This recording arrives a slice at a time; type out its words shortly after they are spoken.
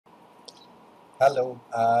Hello,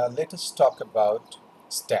 let us talk about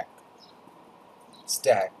stack.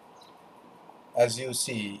 Stack, as you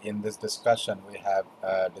see in this discussion, we have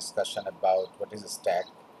a discussion about what is a stack,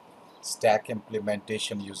 stack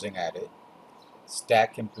implementation using array,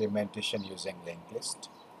 stack implementation using linked list,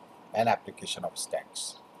 and application of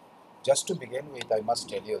stacks. Just to begin with, I must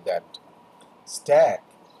tell you that stack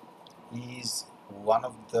is one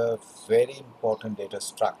of the very important data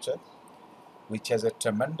structure which has a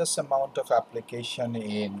tremendous amount of application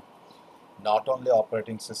in not only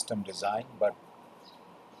operating system design but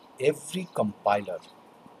every compiler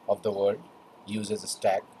of the world uses a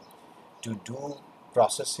stack to do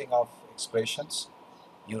processing of expressions.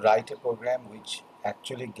 You write a program which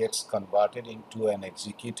actually gets converted into an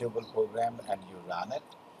executable program and you run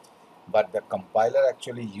it, but the compiler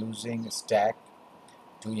actually using stack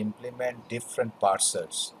to implement different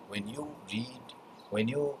parsers. When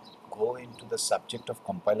you go into the subject of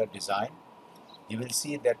compiler design, you will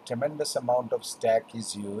see that tremendous amount of stack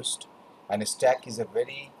is used, and a stack is a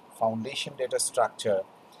very foundation data structure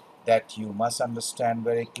that you must understand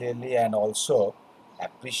very clearly and also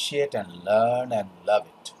appreciate and learn and love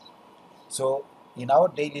it. So in our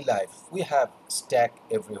daily life, we have stack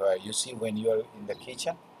everywhere. You see, when you are in the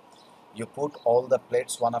kitchen, you put all the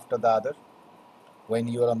plates one after the other. When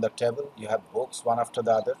you are on the table, you have books one after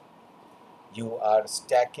the other. You are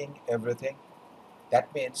stacking everything.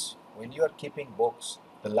 That means when you are keeping books,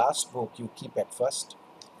 the last book you keep at first,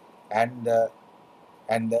 and the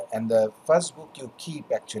first book you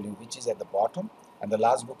keep actually, which is at the bottom, and the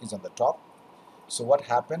last book is on the top. So what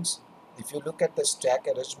happens if you look at the stack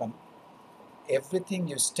arrangement? Everything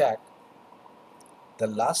you stack, the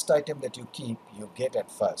last item that you keep, you get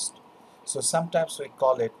at first. So sometimes we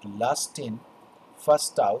call it last in,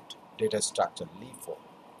 first out data structure, LIFO.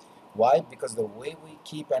 Why? Because the way we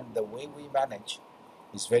keep and the way we manage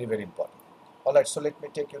is very, very important. All right, so let me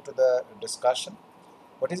take you to the discussion.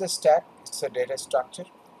 What is a stack? It's a data structure.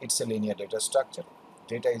 It's a linear data structure.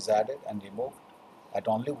 Data is added and removed at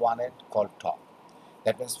only one end called top.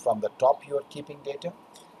 That means from the top you are keeping data.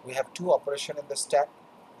 We have two operations in the stack.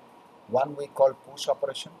 One we call push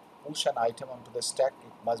operation. Push an item onto the stack.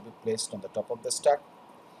 It must be placed on the top of the stack.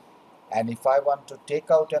 And if I want to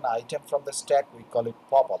take out an item from the stack, we call it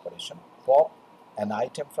pop operation. Pop an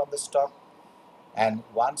item from the stack, and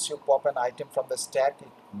once you pop an item from the stack,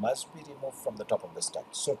 it must be removed from the top of the stack.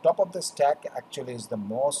 So top of the stack actually is the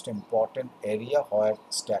most important area where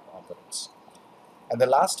stack operates. And the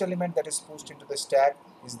last element that is pushed into the stack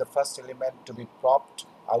is the first element to be popped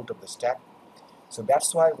out of the stack. So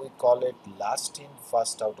that's why we call it last in,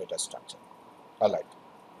 first out data structure. Alright.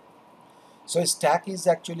 So a stack is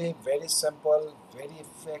actually very simple, very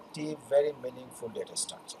effective, very meaningful data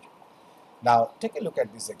structure. Now take a look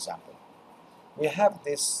at this example. We have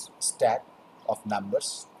this stack of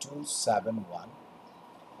numbers 271,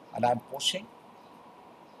 and I'm pushing.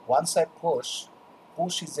 Once I push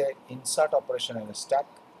is a insert operation in a stack.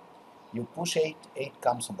 You push 8, 8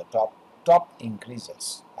 comes on the top. Top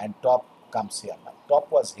increases and top comes here. Now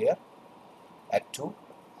top was here at 2.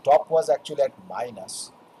 Top was actually at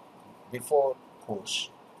minus before push,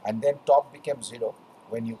 and then top became 0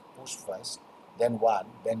 when you push first, then 1,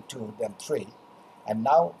 then 2, then 3, and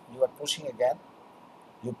now you are pushing again.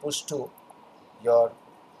 You push 2, your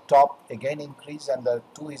top again increase and the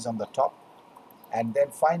 2 is on the top, and then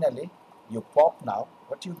finally you pop. Now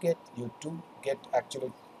what you get, you 2 get,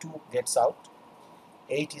 actually 2 gets out,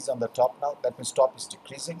 8 is on the top now. That means top is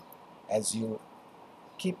decreasing. As you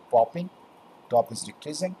keep popping, top is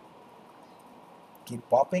decreasing, keep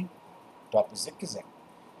popping, top is decreasing.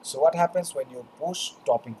 So what happens when you push,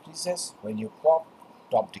 top increases, when you pop,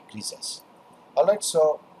 top decreases. Alright,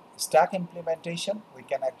 so stack implementation, we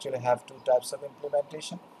can actually have two types of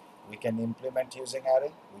implementation. We can implement using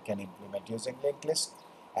array, we can implement using linked list.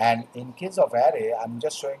 And in case of array, I'm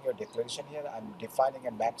just showing you a declaration here. I'm defining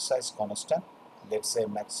a max size constant. Let's say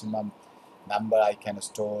maximum number I can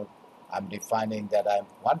store. I'm defining that I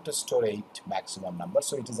want to store 8 maximum number,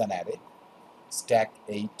 so it is an array. Stack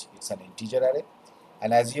 8, it's an integer array.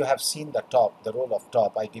 And as you have seen the top, the role of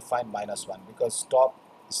top, I defined -1 because top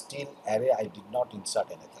still array, I did not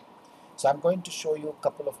insert anything. So I'm going to show you a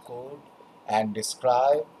couple of code and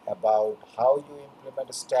describe about how you implement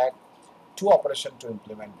a stack. Two operations to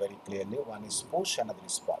implement very clearly. One is push, another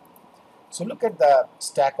is pop. So look at the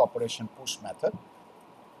stack operation push method,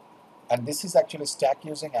 and this is actually stack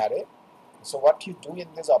using array. So what you do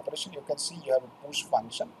in this operation, you can see you have a push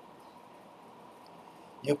function.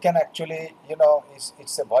 You can actually,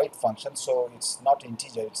 it's a void function, so it's not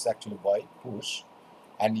integer, it's actually void push,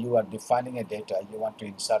 and you are defining a data, you want to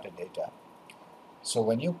insert a data. So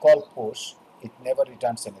when you call push, it never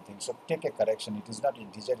returns anything. So take a correction. It is not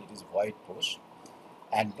integer, it is void push.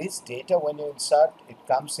 And this data, when you insert, it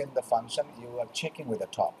comes in the function. You are checking with the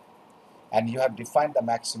top, and you have defined the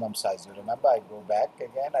maximum size. You remember, I go back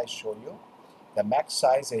again, I show you the max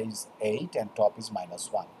size is 8 and top is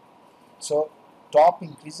 -1. So top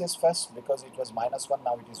increases first because it was -1,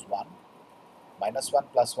 now it is 1.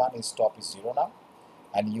 -1 plus 1 is top is 0 now,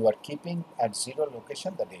 and you are keeping at 0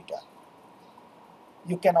 location the data.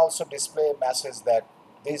 You can also display a message that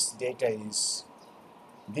this data is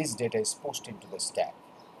pushed into the stack.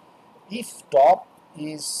 If top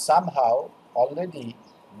is somehow already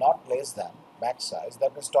not less than max size,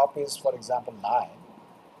 that means top is, for example, 9,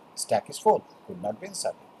 stack is full, could not be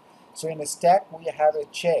inserted. So in a stack we have a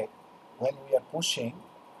check when we are pushing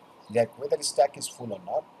that whether the stack is full or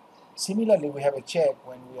not. Similarly, we have a check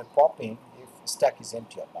when we are popping if stack is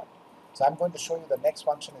empty or not. So I'm going to show you the next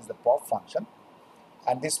function is the pop function.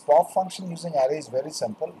 And this pop function using array is very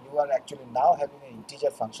simple. You are actually now having an integer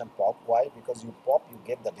function pop. Why? Because you pop, you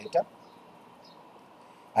get the data.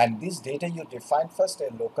 And this data you define first a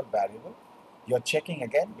local variable. You're checking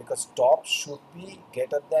again because top should be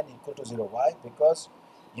greater than equal to 0. Why? Because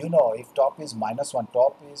you know if top is -1,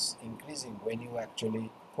 top is increasing when you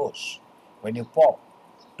actually push. When you pop,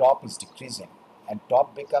 top is decreasing. And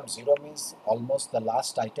top becomes 0 means almost the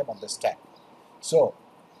last item of the stack. So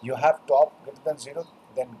you have top greater than 0,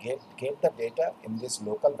 then get the data in this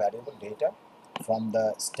local variable data from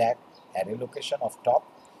the stack array location of top,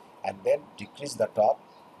 and then decrease the top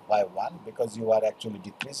by 1 because you are actually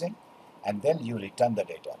decreasing, and then you return the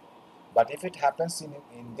data. But if it happens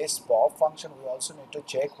in this pop function, we also need to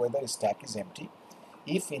check whether stack is empty.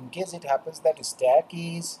 If in case it happens that stack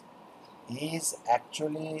is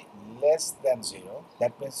actually less than 0,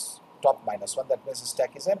 that means top -1, that means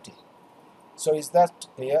stack is empty. So is that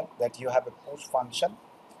clear that you have a push function?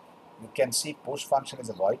 You can see push function is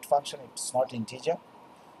a void function, it's not integer.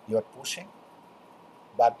 You are pushing,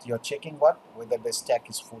 but you're checking what? Whether the stack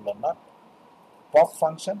is full or not. Pop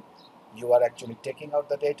function, you are actually taking out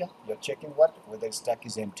the data, you're checking what? Whether the stack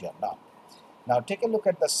is empty or not. Now take a look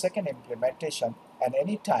at the second implementation, and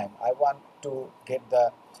anytime I want to get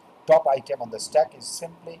the top item on the stack is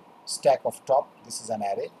simply stack of top. This is an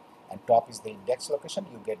array, and top is the index location,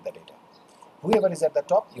 you get the data. Whoever is at the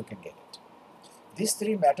top, you can get it. These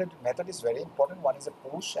three method is very important. One is a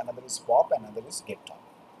push, another is pop, another is get top.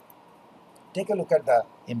 Take a look at the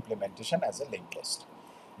implementation as a linked list.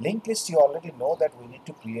 Linked list, you already know that we need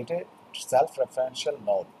to create a self-referential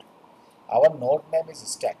node. Our node name is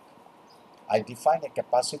stack. I define a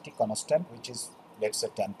capacity constant which is, let's say,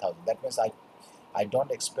 10,000. That means I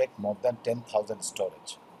don't expect more than 10,000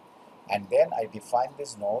 storage. And then I define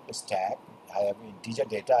this node stack. I have integer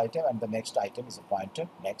data item, and the next item is a pointer.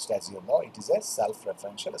 Next, as you know, it is a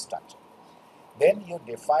self-referential structure. Then you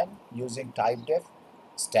define using type def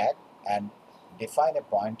stack and define a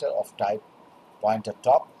pointer of type pointer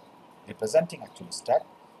top representing actually stack,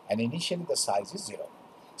 and initially the size is 0.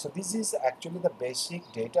 So this is actually the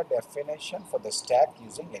basic data definition for the stack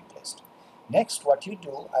using linked list. Next, what you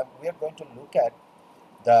do, we are going to look at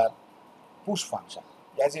the push function.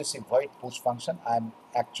 As you see, void push function, I'm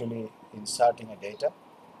actually inserting a data.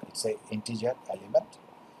 It's an integer element.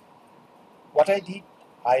 What I did,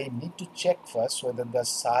 I need to check first whether the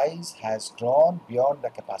size has grown beyond the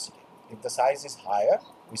capacity. If the size is higher,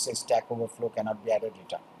 we say stack overflow cannot be added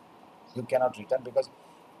return. You cannot return because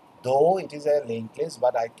though it is a linked list,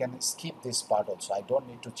 but I can skip this part also. I don't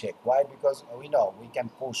need to check. Why? Because we know we can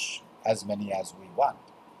push as many as we want.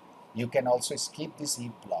 You can also skip this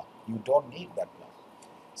if block. You don't need that block.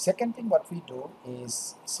 Second thing what we do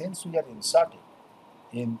is, since we are inserting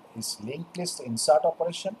in this linked list, insert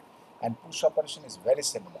operation and push operation is very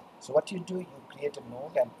similar. So what you do, you create a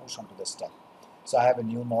node and push onto the stack. So I have a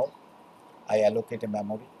new node, I allocate a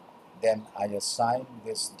memory, then I assign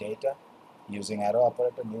this data using arrow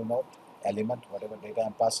operator, new node, element, whatever data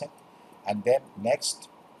I'm passing, and then next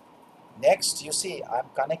you see I'm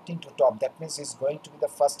connecting to top. That means it's going to be the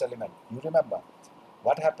first element. You remember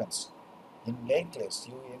what happens in linked list,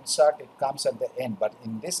 you insert, it comes at the end, but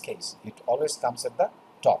in this case it always comes at the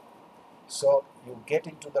top. So you get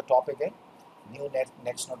into the top again, new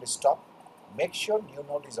next node is top. Make sure new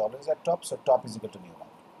node is always at top, so top is equal to new node.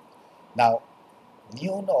 Now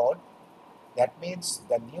new node, that means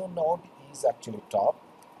the new node is actually top,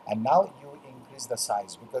 and now you increase the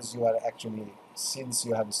size because you are actually, since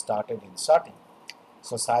you have started inserting,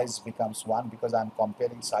 so size becomes 1 because I'm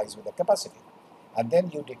comparing size with the capacity. And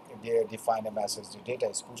then you define a message, the data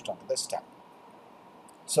is pushed onto the stack.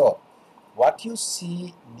 So what you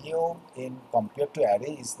see new in compared to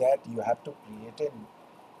array is that you have to create a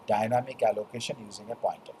dynamic allocation using a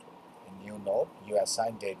pointer. In new node, you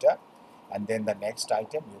assign data, and then the next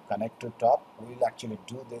item you connect to top. We will actually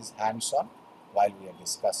do this hands-on while we are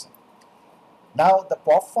discussing. Now, the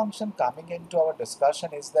pop function coming into our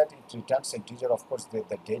discussion is that it returns integer. Of course, the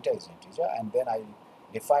data is integer, and then I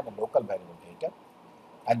define a local variable data.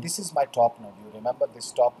 And this is my top node. You remember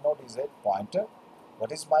this top node is a pointer.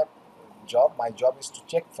 What is my job? My job is to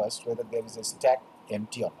check first whether there is a stack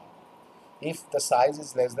empty or not. If the size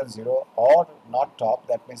is less than 0 or not top,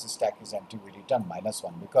 that means the stack is empty. We return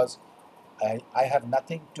 -1 because I have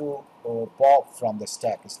nothing to pop from the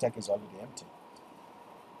stack. The stack is already empty.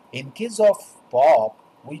 In case of pop,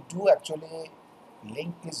 we do actually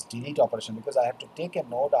linked list delete operation because I have to take a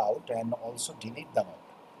node out and also delete the node.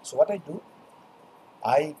 So what I do,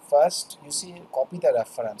 I first, you see, copy the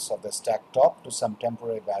reference of the stack top to some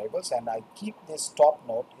temporary variables, and I keep this top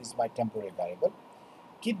node is my temporary variable.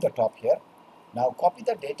 Keep the top here. Now copy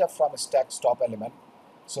the data from stack's top element.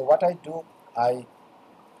 So what I do, I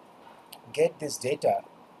get this data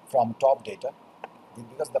from top data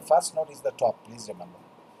because the first node is the top, please remember.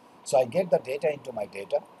 So I get the data into my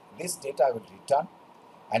data. This data I will return,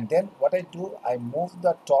 and then what I do, I move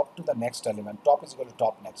the top to the next element. Top is equal to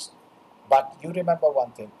top next. But you remember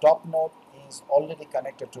one thing, top node is already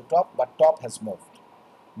connected to top, but top has moved.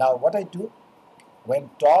 Now what I do,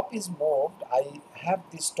 when top is moved, I have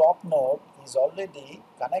this top node is already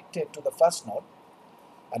connected to the first node,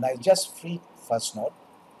 and I just free first node.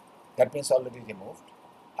 That means already removed.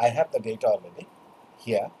 I have the data already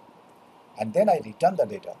here, and then I return the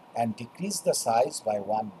data and decrease the size by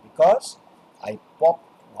 1 because I popped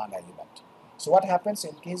one element. So what happens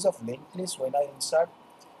in case of linked list, when I insert,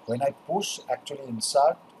 when I push, actually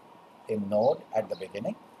insert a node at the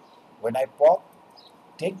beginning, when I pop,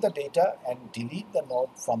 take the data and delete the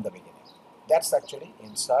node from the beginning. That's actually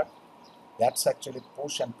insert, that's actually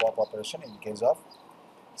push and pop operation in case of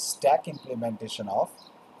stack implementation of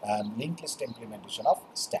linked list implementation of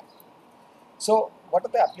stack. So what are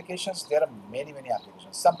the applications? There are many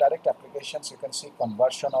applications. Some direct applications, you can see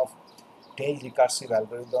conversion of tail recursive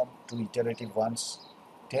algorithm to iterative ones.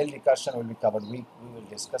 Tail recursion will be covered. We will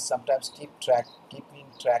discuss. Sometimes keeping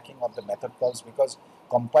tracking of the method calls because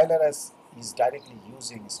compiler is directly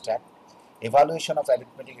using stack. Evaluation of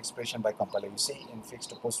arithmetic expression by compiler. You see, infix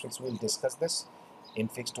to postfix, we will discuss this.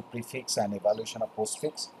 Infix to prefix and evaluation of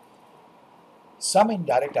postfix. Some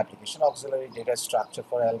indirect application, auxiliary data structure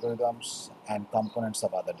for algorithms and components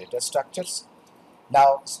of other data structures.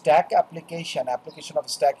 Now, stack application of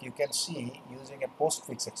stack, you can see using a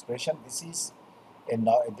postfix expression. This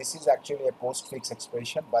is actually a postfix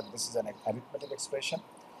expression, but this is an arithmetic expression.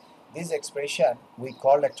 This expression we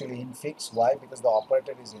call actually infix. Why? Because the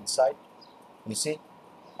operator is inside, you see,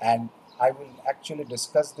 and I will actually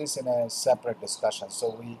discuss this in a separate discussion. So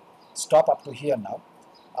we stop up to here now.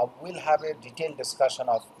 We'll have a detailed discussion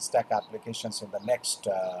of stack applications in the next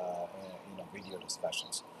video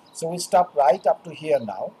discussions. So we stop right up to here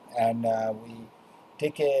now, and we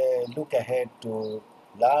take a look ahead to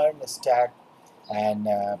learn stack and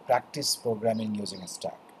practice programming using a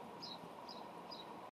stack.